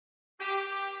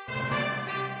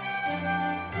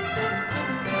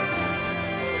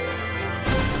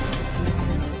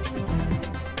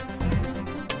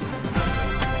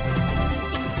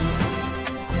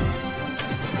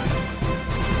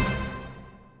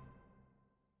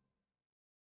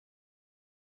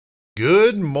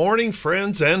Good morning,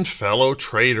 friends and fellow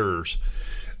traders.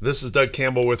 This is Doug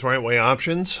Campbell with Right Way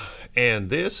Options, and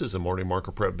this is a morning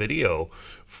market prep video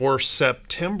for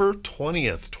September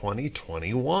 20th,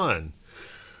 2021.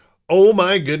 Oh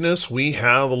my goodness, we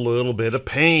have a little bit of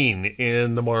pain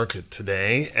in the market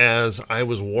today. As I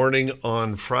was warning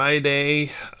on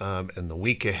Friday and the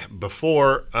week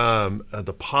before,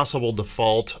 the possible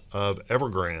default of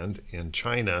Evergrande in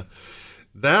China.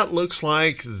 That looks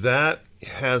like that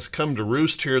has come to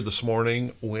roost here this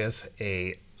morning with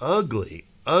a ugly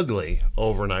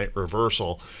overnight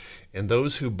reversal. And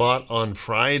those who bought on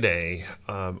Friday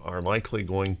are likely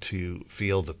going to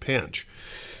feel the pinch.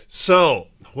 So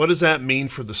what does that mean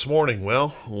for this morning?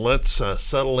 Well, let's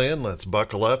settle in, let's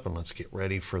buckle up, and let's get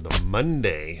ready for the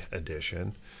Monday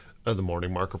edition of the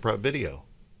Morning Market Prep video.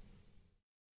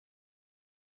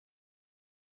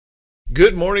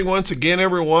 Good morning once again,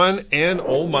 everyone, and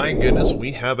oh my goodness,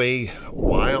 we have a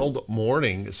wild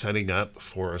morning setting up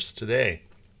for us today.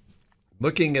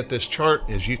 Looking at this chart,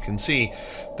 as you can see,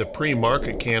 the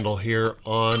pre-market candle here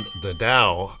on the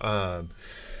Dow,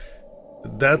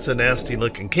 that's a nasty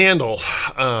looking candle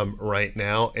right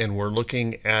now, and we're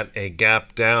looking at a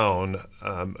gap down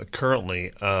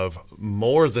currently of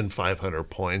more than 500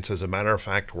 points. As a matter of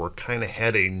fact, we're kind of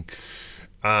heading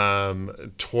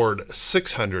toward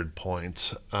 600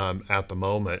 points at the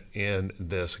moment in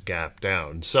this gap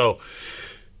down. So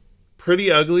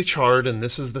pretty ugly chart, and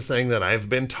this is the thing that I've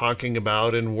been talking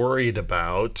about and worried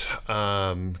about,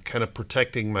 kind of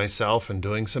protecting myself and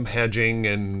doing some hedging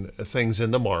and things in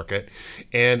the market.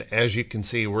 And as you can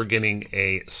see, we're getting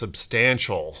a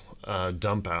substantial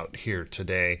dump out here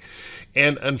today,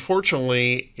 and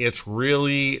unfortunately it's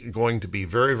really going to be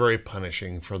very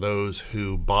punishing for those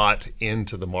who bought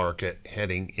into the market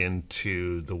heading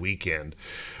into the weekend.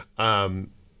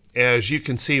 As you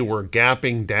can see, we're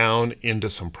gapping down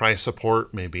into some price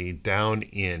support, maybe down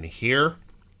in here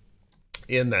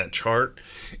in that chart,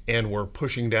 and we're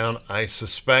pushing down. I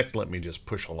suspect, let me just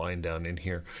push a line down in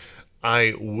here,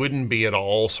 I wouldn't be at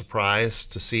all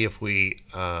surprised to see if we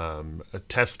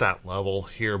test that level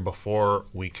here before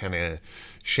we kind of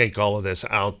shake all of this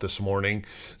out this morning.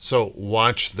 So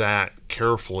watch that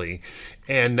carefully.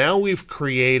 And now we've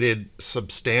created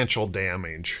substantial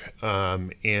damage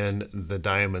in the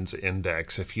diamonds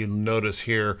index. If you notice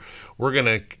here, we're going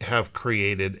to have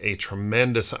created a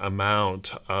tremendous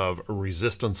amount of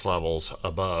resistance levels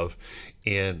above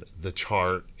in the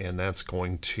chart, and that's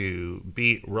going to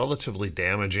be relatively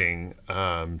damaging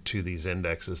to these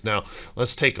indexes. Now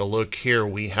let's take a look here.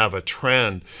 We have a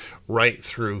trend right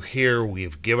through here.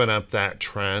 We've given up that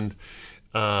trend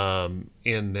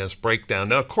in this breakdown.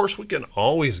 Now, of course, we can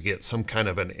always get some kind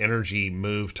of an energy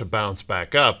move to bounce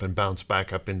back up and bounce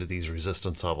back up into these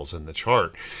resistance levels in the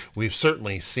chart. We've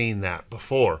certainly seen that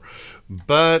before,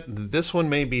 but this one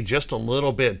may be just a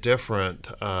little bit different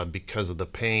because of the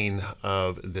pain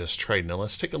of this trade. Now,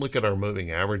 let's take a look at our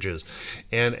moving averages.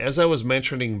 And as I was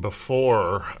mentioning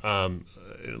before,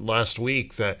 last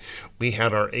week, that we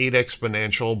had our 8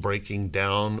 exponential breaking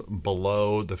down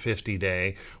below the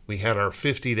 50-day. We had our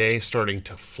 50-day starting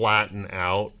to flatten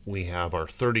out. We have our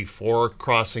 34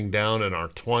 crossing down, and our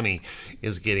 20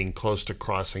 is getting close to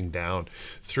crossing down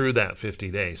through that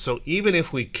 50-day. So even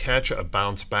if we catch a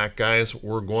bounce back, guys,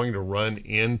 we're going to run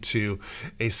into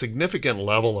a significant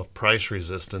level of price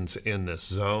resistance in this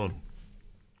zone,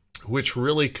 which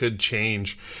really could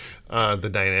change the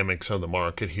dynamics of the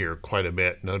market here quite a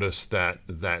bit. Notice that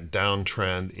that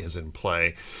downtrend is in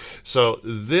play. So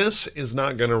this is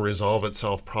not going to resolve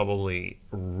itself probably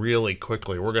really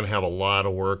quickly. We're going to have a lot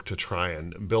of work to try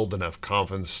and build enough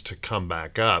confidence to come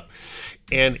back up.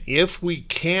 And if we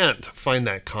can't find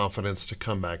that confidence to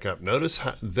come back up, notice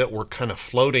that we're kind of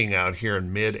floating out here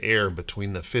in mid-air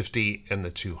between the 50 and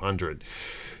the 200.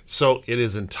 So it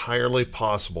is entirely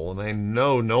possible, and I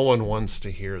know no one wants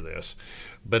to hear this,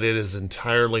 but it is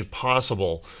entirely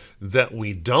possible that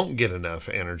we don't get enough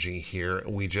energy here.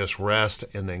 We just rest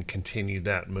and then continue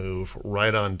that move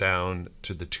right on down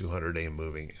to the 200-day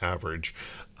moving average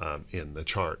in the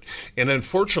chart. And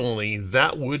unfortunately,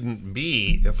 that wouldn't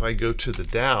be, if I go to the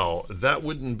Dow, that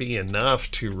wouldn't be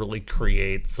enough to really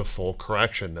create the full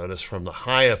correction. Notice from the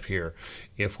high up here,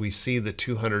 if we see the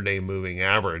 200-day moving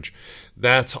average,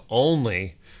 that's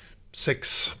only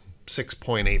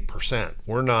 6.8%.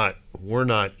 We're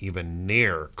not even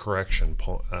near correction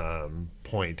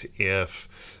point if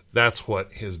that's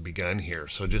what has begun here.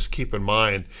 So just keep in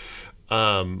mind,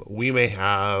 we may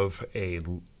have a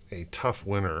tough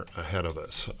winter ahead of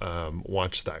us.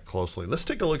 Watch that closely. Let's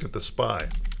take a look at the SPY.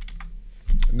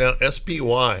 Now,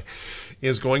 SPY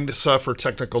is going to suffer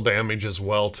technical damage as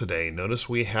well today. Notice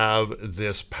we have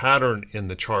this pattern in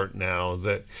the chart now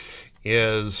that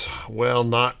is, well,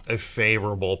 not a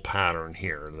favorable pattern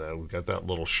here. We've got that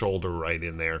little shoulder right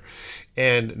in there.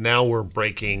 And now we're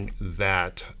breaking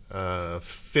that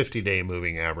 50-day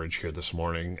moving average here this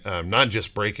morning. Not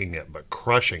just breaking it, but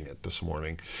crushing it this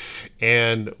morning.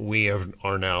 And we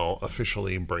are now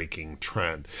officially breaking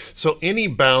trend. So any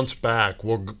bounce back,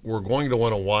 we're going to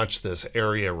want to watch this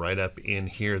area right up in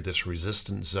here, this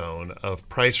resistance zone of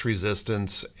price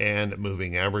resistance and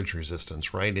moving average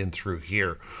resistance right in through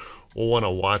here. We'll want to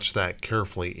watch that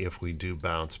carefully if we do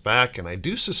bounce back, and I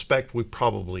do suspect we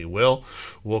probably will.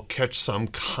 We'll catch some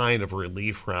kind of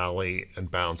relief rally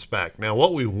and bounce back. Now,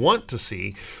 what we want to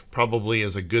see probably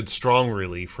is a good strong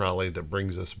relief rally that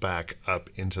brings us back up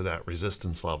into that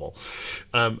resistance level.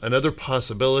 Another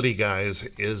possibility, guys,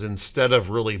 is instead of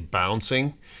really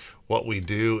bouncing, what we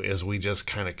do is we just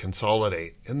kind of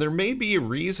consolidate. And there may be a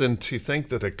reason to think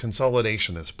that a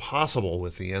consolidation is possible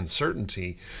with the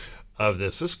uncertainty of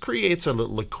this. This creates a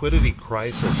liquidity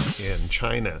crisis in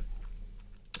China,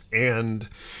 and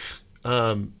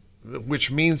which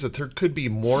means that there could be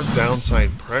more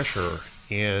downside pressure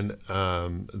in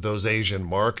those Asian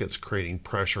markets, creating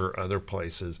pressure other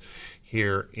places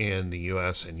here in the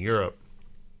US and Europe.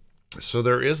 So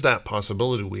there is that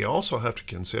possibility. We also have to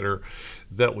consider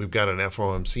that we've got an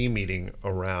FOMC meeting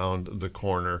around the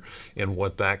corner and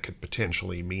what that could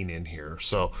potentially mean in here.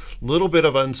 So a little bit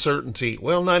of uncertainty.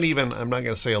 Well, not even, I'm not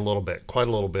going to say a little bit, quite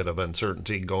a little bit of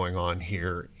uncertainty going on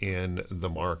here in the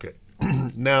market.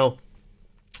 Now,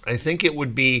 I think it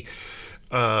would be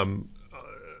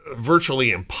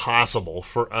virtually impossible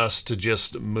for us to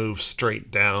just move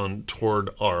straight down toward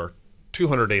our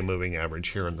 200-day moving average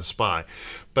here in the SPY.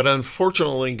 But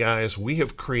unfortunately, guys, we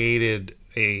have created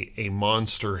a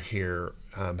monster here,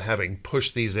 having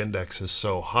pushed these indexes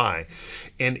so high.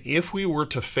 And if we were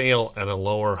to fail at a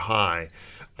lower high,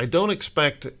 I don't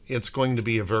expect it's going to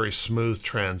be a very smooth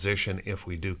transition if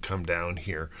we do come down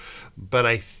here. But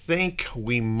I think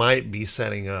we might be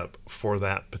setting up for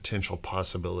that potential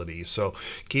possibility. So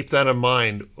keep that in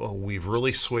mind. We've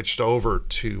really switched over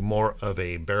to more of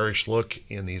a bearish look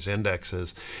in these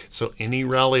indexes. So any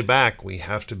rally back, we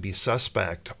have to be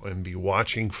suspect and be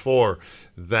watching for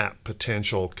that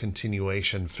potential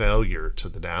continuation failure to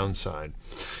the downside.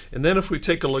 And then if we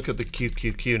take a look at the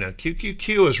QQQ, now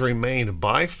QQQ has remained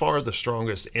by far the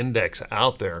strongest index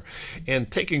out there. And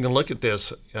taking a look at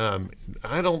this,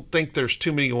 I don't think there's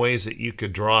too many ways that you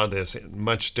could draw this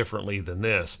much differently than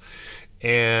this,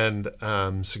 and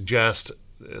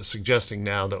suggesting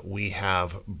now that we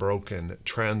have broken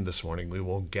trend this morning. We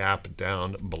will gap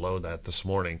down below that this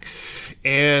morning,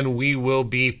 and we will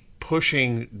be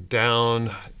pushing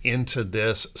down into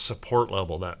this support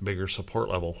level, that bigger support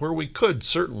level, where we could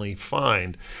certainly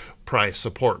find price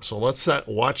support. So let's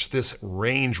watch this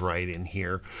range right in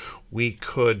here. We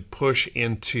could push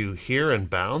into here and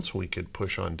bounce. We could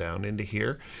push on down into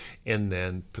here and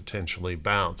then potentially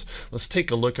bounce. Let's take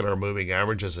a look at our moving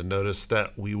averages and notice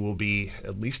that we will be,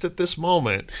 at least at this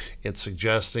moment, it's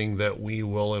suggesting that we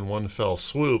will in one fell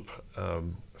swoop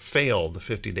fail the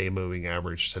 50-day moving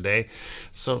average today.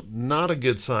 So not a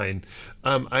good sign.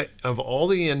 Of all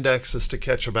the indexes to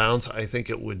catch a bounce, I think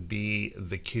it would be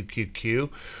the QQQ,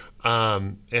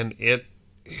 and it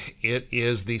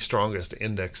is the strongest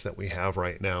index that we have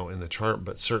right now in the chart,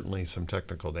 but certainly some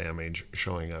technical damage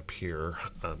showing up here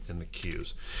in the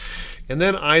Qs. And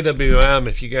then IWM,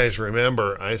 if you guys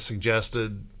remember, I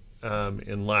suggested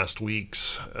in last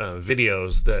week's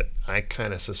videos that I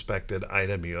kind of suspected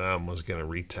IWM was going to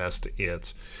retest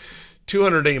its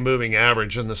 200-day moving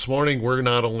average, and this morning we're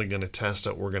not only going to test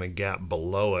it, we're going to gap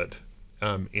below it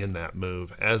in that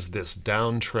move as this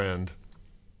downtrend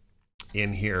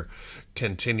in here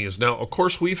continues. Now, of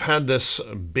course, we've had this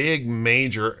big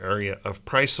major area of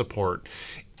price support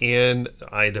in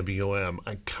IWM.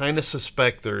 I kind of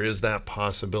suspect there is that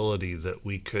possibility that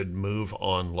we could move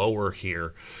on lower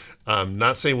here.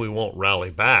 Not saying we won't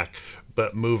rally back,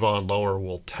 but move on lower.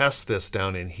 We'll test this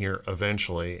down in here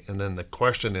eventually, and then the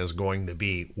question is going to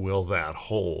be, will that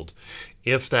hold?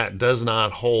 If that does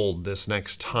not hold this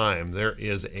next time, there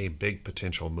is a big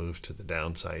potential move to the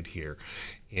downside here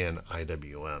in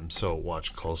IWM. So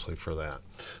watch closely for that.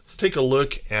 Let's take a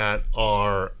look at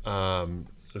our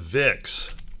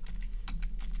VIX.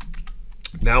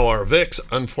 Now our VIX,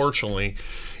 unfortunately,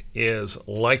 is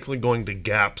likely going to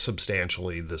gap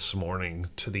substantially this morning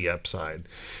to the upside.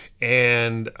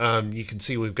 And you can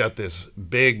see we've got this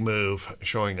big move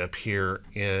showing up here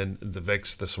in the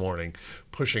VIX this morning,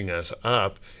 pushing us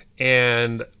up.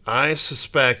 And I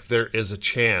suspect there is a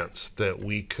chance that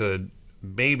we could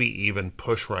maybe even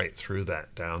push right through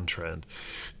that downtrend,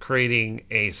 creating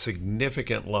a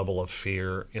significant level of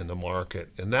fear in the market.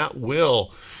 And that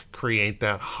will create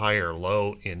that higher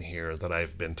low in here that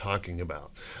I've been talking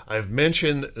about. I've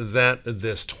mentioned that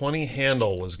this 20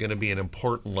 handle was going to be an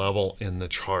important level in the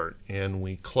chart, and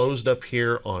we closed up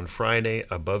here on Friday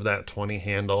above that 20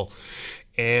 handle.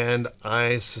 And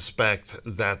I suspect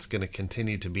that's going to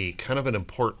continue to be kind of an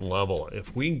important level.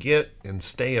 If we get and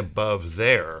stay above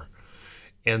there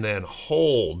and then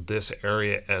hold this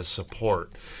area as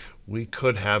support, we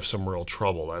could have some real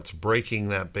trouble. That's breaking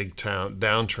that big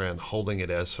downtrend, holding it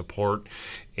as support.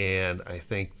 And I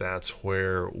think that's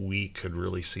where we could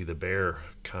really see the bear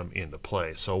come into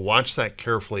play. So watch that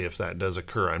carefully if that does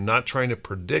occur. I'm not trying to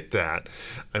predict that.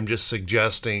 I'm just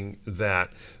suggesting that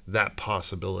that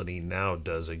possibility now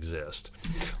does exist.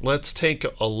 Let's take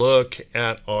a look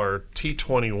at our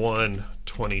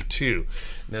T21.22.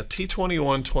 Now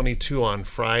T21.22 on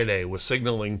Friday was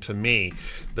signaling to me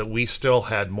that we still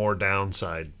had more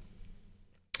downside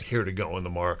here to go in the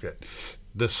market.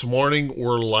 This morning,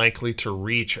 we're likely to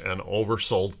reach an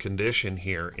oversold condition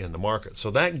here in the market. So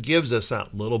that gives us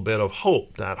that little bit of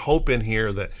hope, that hope in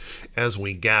here that as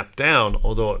we gap down,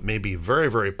 although it may be very,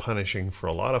 very punishing for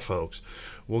a lot of folks,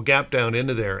 we'll gap down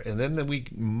into there, and then we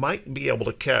might be able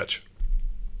to catch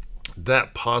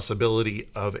that possibility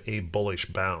of a bullish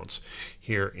bounce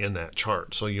here in that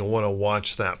chart. So you'll want to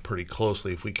watch that pretty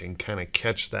closely if we can kind of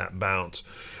catch that bounce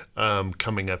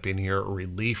coming up in here, a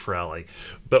relief rally.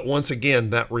 But once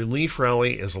again, that relief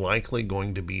rally is likely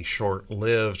going to be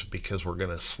short-lived because we're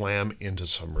going to slam into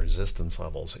some resistance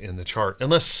levels in the chart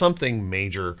unless something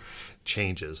major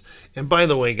changes. And by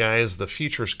the way, guys, the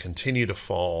futures continue to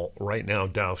fall. Right now,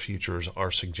 Dow futures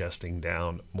are suggesting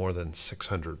down more than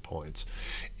 600 points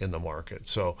in the market.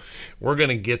 So we're going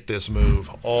to get this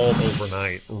move all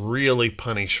overnight, really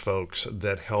punish folks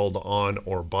that held on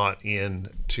or bought in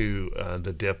to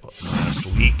the dip last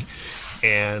week.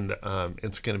 And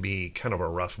it's going to be kind of a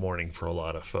rough morning for a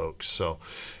lot of folks. So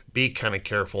be kind of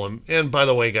careful. And by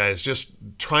the way, guys, just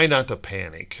try not to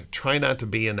panic. Try not to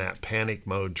be in that panic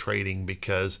mode trading,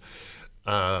 because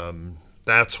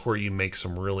that's where you make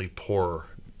some really poor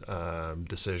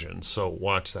decisions. So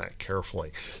watch that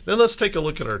carefully. Then let's take a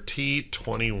look at our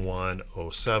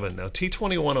T21.07. Now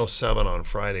T21.07 on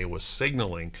Friday was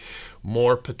signaling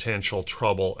more potential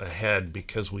trouble ahead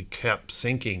because we kept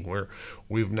sinking.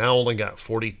 We've now only got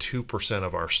 42%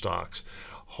 of our stocks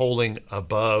holding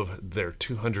above their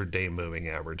 200-day moving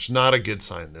average. Not a good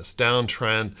sign. This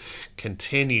downtrend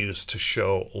continues to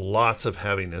show lots of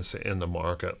heaviness in the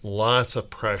market, lots of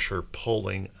pressure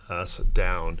pulling us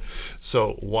down.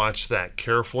 So watch that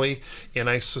carefully. And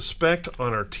I suspect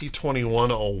on our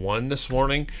T21.01 this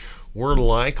morning, we're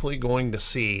likely going to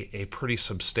see a pretty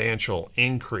substantial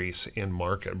increase in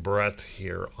market breadth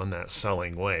here on that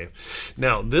selling wave.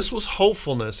 Now, this was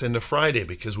hopefulness into Friday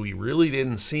because we really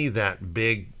didn't see that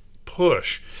big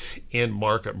push in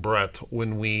market breadth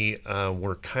when we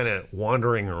were kind of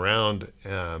wandering around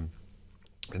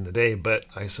in the day, but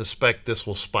I suspect this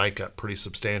will spike up pretty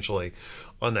substantially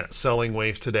on that selling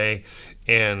wave today,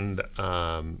 and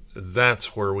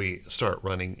that's where we start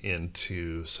running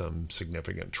into some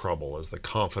significant trouble as the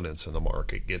confidence in the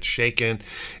market gets shaken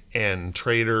and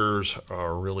traders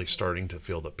are really starting to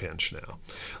feel the pinch now.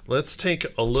 Let's take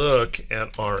a look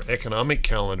at our economic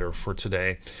calendar for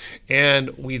today,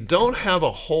 and we don't have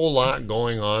a whole lot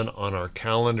going on our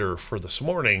calendar for this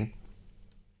morning.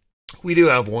 We do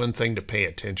have one thing to pay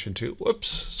attention to. Whoops,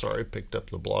 sorry, picked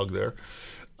up the blog there.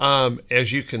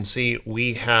 As you can see,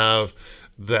 we have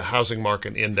the housing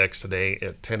market index today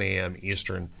at 10 a.m.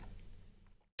 Eastern.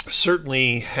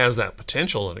 Certainly has that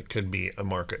potential, and it could be a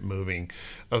market moving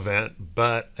event,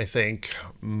 but I think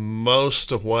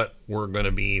most of what we're going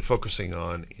to be focusing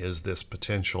on is this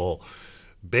potential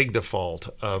big default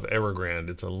of Evergrande.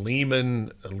 It's a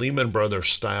Lehman Brothers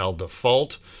style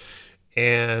default,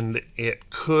 and it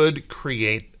could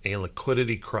create a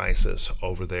liquidity crisis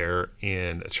over there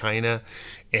in China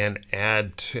and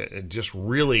add to just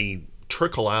really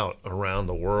trickle out around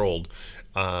the world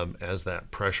as that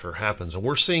pressure happens. And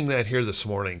we're seeing that here this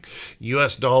morning.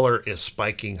 US dollar is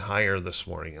spiking higher this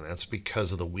morning, and that's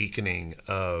because of the weakening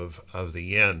of the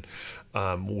yen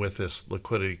with this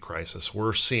liquidity crisis.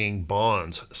 We're seeing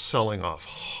bonds selling off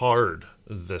hard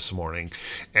this morning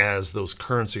as those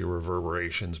currency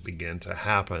reverberations begin to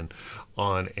happen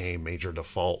on a major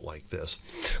default like this.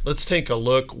 Let's take a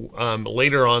look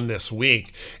later on this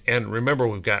week, and remember,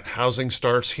 we've got housing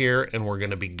starts here, and we're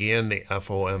going to begin the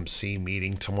FOMC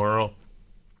meeting tomorrow.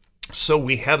 So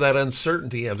we have that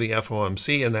uncertainty of the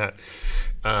FOMC and that,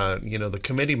 the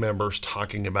committee members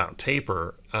talking about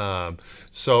taper.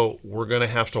 So we're going to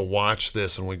have to watch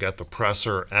this, and we got the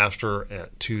presser after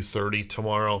at 2:30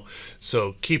 tomorrow.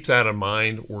 So keep that in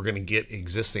mind. We're going to get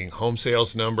existing home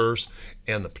sales numbers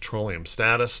and the petroleum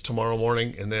status tomorrow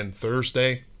morning, and then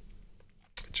Thursday,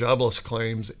 jobless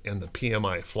claims and the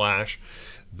PMI flash.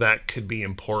 That could be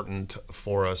important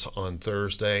for us on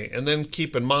Thursday. And then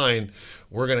keep in mind,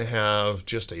 we're going to have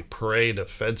just a parade of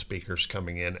Fed speakers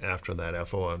coming in after that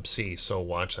FOMC. So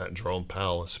watch that. Jerome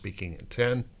Powell is speaking at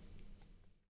 10.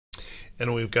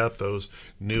 And we've got those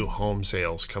new home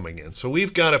sales coming in. So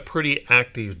we've got a pretty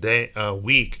active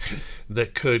week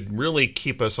that could really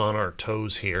keep us on our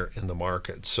toes here in the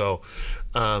market. So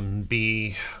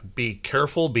be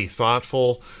careful, be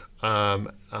thoughtful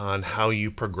on how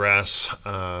you progress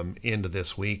into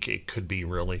this week. It could be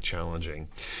really challenging.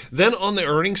 Then on the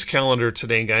earnings calendar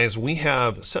today, guys, we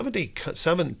have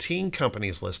 17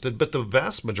 companies listed, but the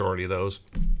vast majority of those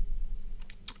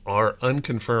are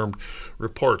unconfirmed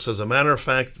reports. As a matter of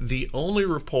fact, the only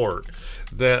report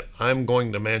that I'm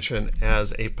going to mention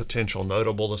as a potential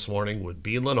notable this morning would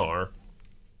be Lennar.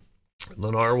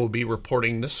 Lennar will be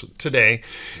reporting this today,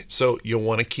 so you'll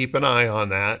want to keep an eye on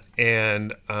that.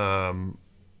 And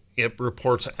it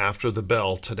reports after the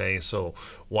bell today, so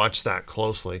watch that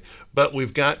closely. But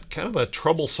we've got kind of a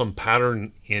troublesome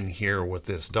pattern in here with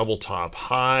this double top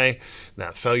high,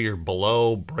 that failure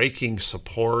below, breaking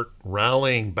support,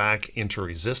 rallying back into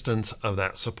resistance of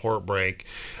that support break.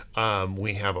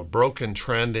 We have a broken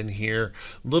trend in here,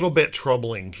 a little bit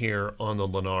troubling here on the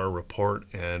Lennar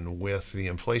report, and with the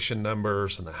inflation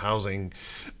numbers and the housing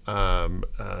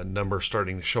numbers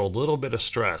starting to show a little bit of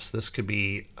stress, this could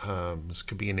be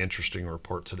an interesting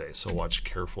report today. So watch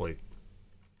carefully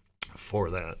for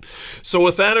that. So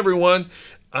with that, everyone,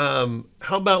 how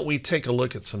about we take a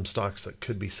look at some stocks that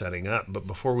could be setting up? But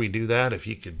before we do that, if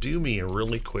you could do me a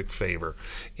really quick favor,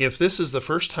 if this is the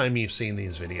first time you've seen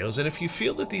these videos, and if you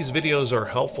feel that these videos are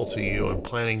helpful to you in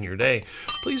planning your day,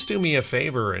 please do me a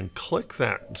favor and click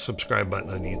that subscribe button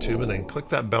on YouTube, and then click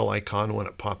that bell icon when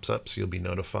it pops up so you'll be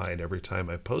notified every time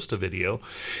I post a video.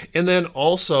 And then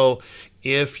also,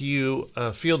 if you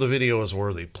feel the video is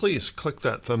worthy, please click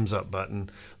that thumbs up button,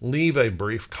 leave a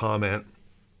brief comment.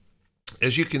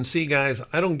 As you can see, guys,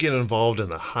 I don't get involved in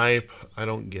the hype. I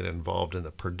don't get involved in the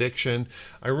prediction.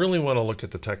 I really want to look at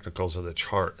the technicals of the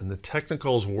chart. And the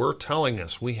technicals were telling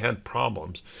us we had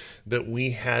problems, that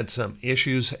we had some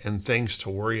issues and things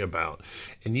to worry about.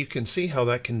 And you can see how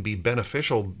that can be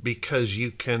beneficial, because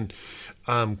you can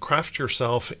craft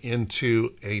yourself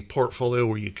into a portfolio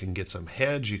where you can get some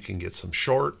hedge, you can get some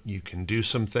short, you can do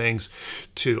some things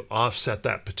to offset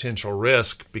that potential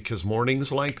risk, because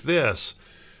mornings like this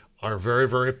are very,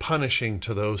 very punishing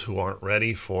to those who aren't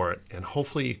ready for it. And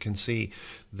hopefully you can see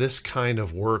this kind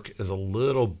of work is a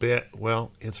little bit,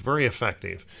 well, it's very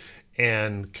effective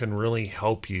and can really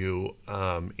help you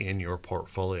in your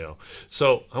portfolio.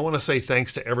 So I want to say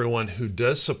thanks to everyone who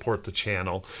does support the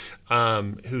channel,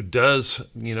 who does,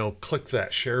 click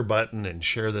that share button and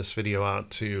share this video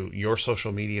out to your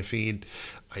social media feed.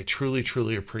 I truly,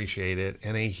 truly appreciate it.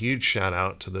 And a huge shout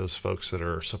out to those folks that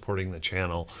are supporting the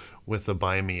channel with the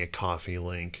Buy Me a Coffee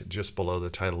link just below the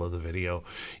title of the video.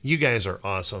 You guys are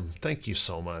awesome. Thank you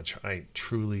so much. I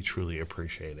truly, truly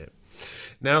appreciate it.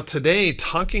 Now today,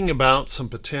 talking about some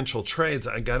potential trades,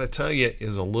 I got to tell you,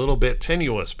 is a little bit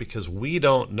tenuous, because we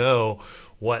don't know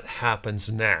what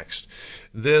happens next.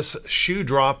 This shoe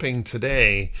dropping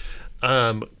today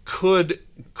could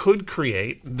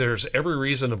create, there's every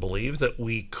reason to believe that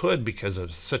we could, because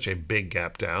of such a big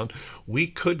gap down, we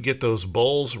could get those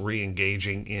bulls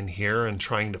re-engaging in here and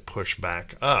trying to push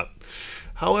back up.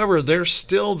 However, there's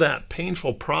still that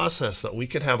painful process that we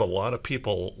could have a lot of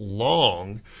people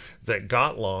long that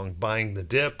got long buying the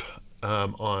dip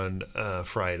on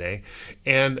Friday,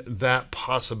 and that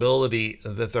possibility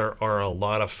that there are a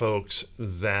lot of folks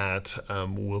that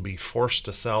will be forced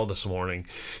to sell this morning.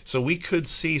 So we could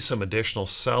see some additional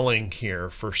selling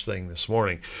here first thing this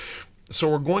morning. So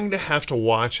we're going to have to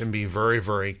watch and be very,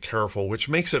 very careful, which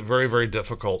makes it very, very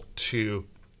difficult to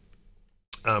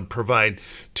provide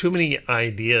too many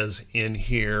ideas in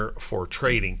here for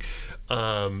trading.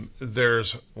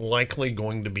 There's likely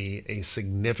going to be a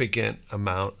significant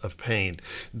amount of pain.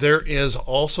 There is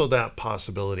also that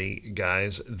possibility,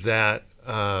 guys, that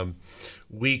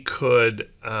we could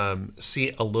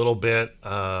see a little bit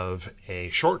of a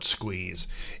short squeeze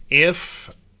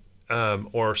if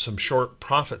or some short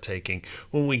profit taking.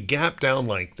 When we gap down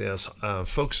like this,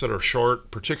 folks that are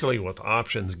short, particularly with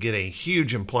options, get a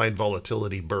huge implied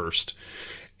volatility burst.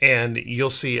 And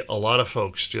you'll see a lot of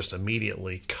folks just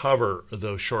immediately cover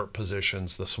those short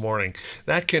positions this morning.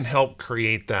 That can help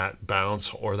create that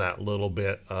bounce or that little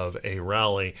bit of a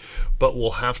rally, but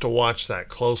we'll have to watch that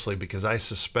closely because I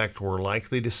suspect we're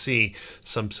likely to see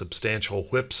some substantial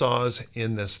whipsaws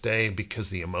in this day because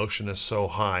the emotion is so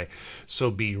high. So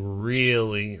be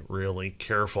really, really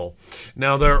careful.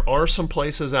 Now, there are some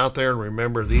places out there, and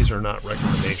remember, these are not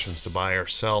recommendations to buy or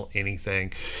sell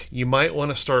anything. You might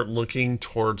want to start looking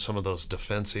towards some of those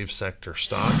defensive sector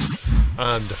stocks.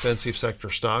 Defensive sector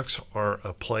stocks are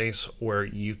a place where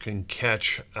you can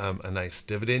catch a nice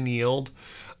dividend yield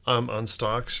on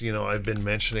stocks. You know, I've been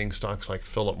mentioning stocks like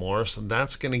Philip Morris, and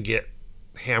that's going to get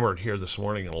hammered here this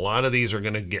morning, and a lot of these are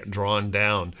going to get drawn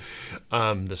down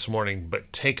this morning,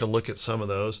 but take a look at some of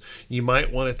those. You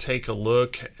might want to take a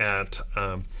look at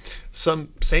some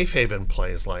safe haven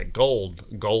plays like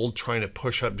gold trying to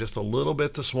push up just a little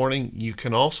bit this morning. You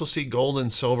can also see gold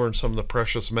and silver and some of the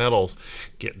precious metals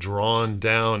get drawn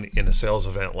down in a sales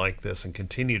event like this and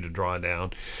continue to draw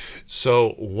down,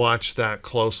 so watch that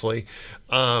closely.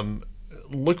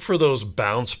 Look for those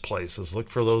bounce places. Look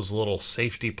for those little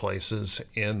safety places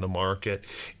in the market.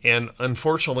 And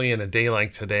unfortunately, in a day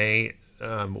like today,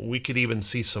 we could even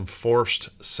see some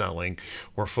forced selling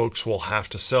where folks will have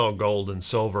to sell gold and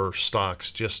silver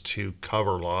stocks just to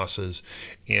cover losses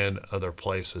in other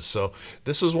places. So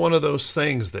this is one of those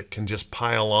things that can just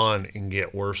pile on and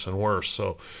get worse and worse.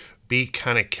 So be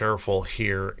kind of careful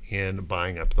here in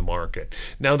buying up the market.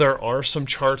 Now, there are some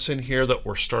charts in here that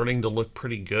were starting to look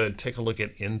pretty good. Take a look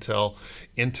at Intel.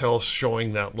 Intel's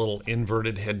showing that little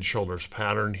inverted head and shoulders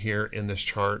pattern here in this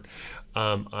chart.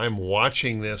 I'm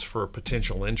watching this for a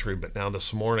potential entry, but now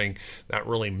this morning that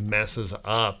really messes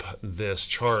up this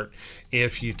chart.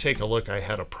 If you take a look, I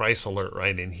had a price alert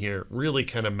right in here. Really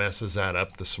kind of messes that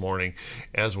up this morning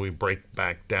as we break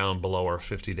back down below our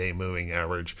 50-day moving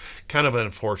average. Kind of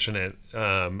unfortunate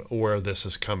where this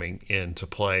is coming into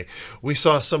play. We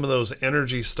saw some of those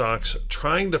energy stocks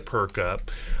trying to perk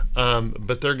up,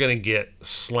 but they're going to get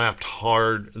slapped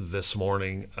hard this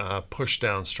morning, pushed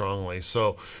down strongly.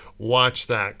 So watch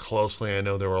that closely. I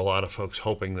know there were a lot of folks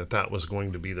hoping that that was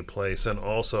going to be the place. And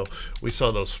also, we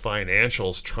saw those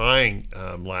financials trying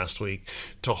last week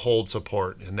to hold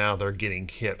support, and now they're getting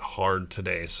hit hard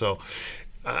today. So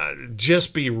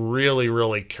just be really,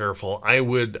 really careful. I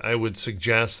would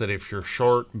suggest that if you're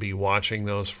short, be watching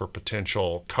those for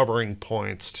potential covering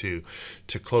points to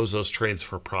close those trades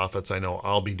for profits. I know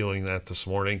I'll be doing that this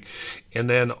morning. And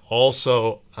then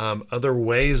also other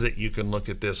ways that you can look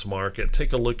at this market.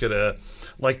 Take a look at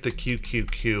like the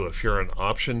QQQ. If you're an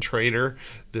option trader,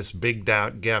 this big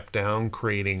gap down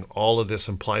creating all of this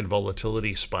implied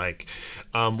volatility spike.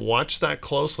 Watch that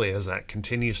closely as that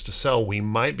continues to sell. We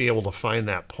might be able to find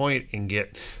that point and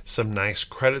get some nice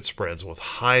credit spreads with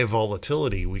high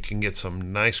volatility. We can get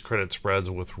some nice credit spreads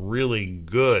with really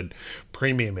good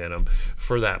premium in them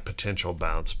for that potential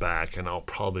bounce back, and I'll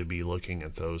probably be looking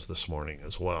at those this morning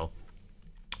as well.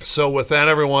 So with that,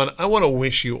 everyone, I want to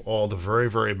wish you all the very,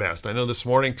 very best. I know this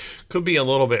morning could be a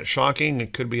little bit shocking.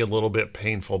 It could be a little bit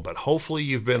painful, but hopefully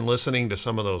you've been listening to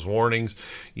some of those warnings.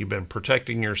 You've been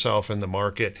protecting yourself in the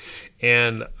market.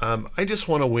 And I just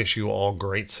want to wish you all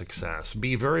great success.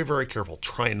 Be very, very careful.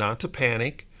 Try not to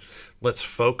panic. Let's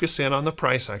focus in on the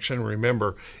price action.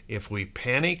 Remember, if we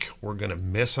panic, we're going to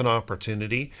miss an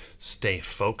opportunity. Stay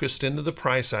focused into the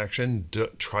price action.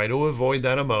 Try to avoid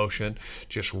that emotion.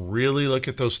 Just really look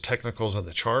at those technicals of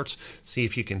the charts. See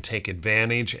if you can take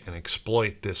advantage and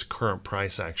exploit this current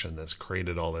price action that's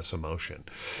created all this emotion.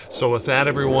 So with that,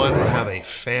 everyone, have a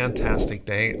fantastic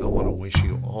day. I want to wish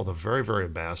you all the very, very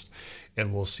best.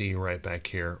 And we'll see you right back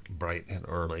here bright and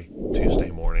early Tuesday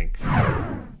morning.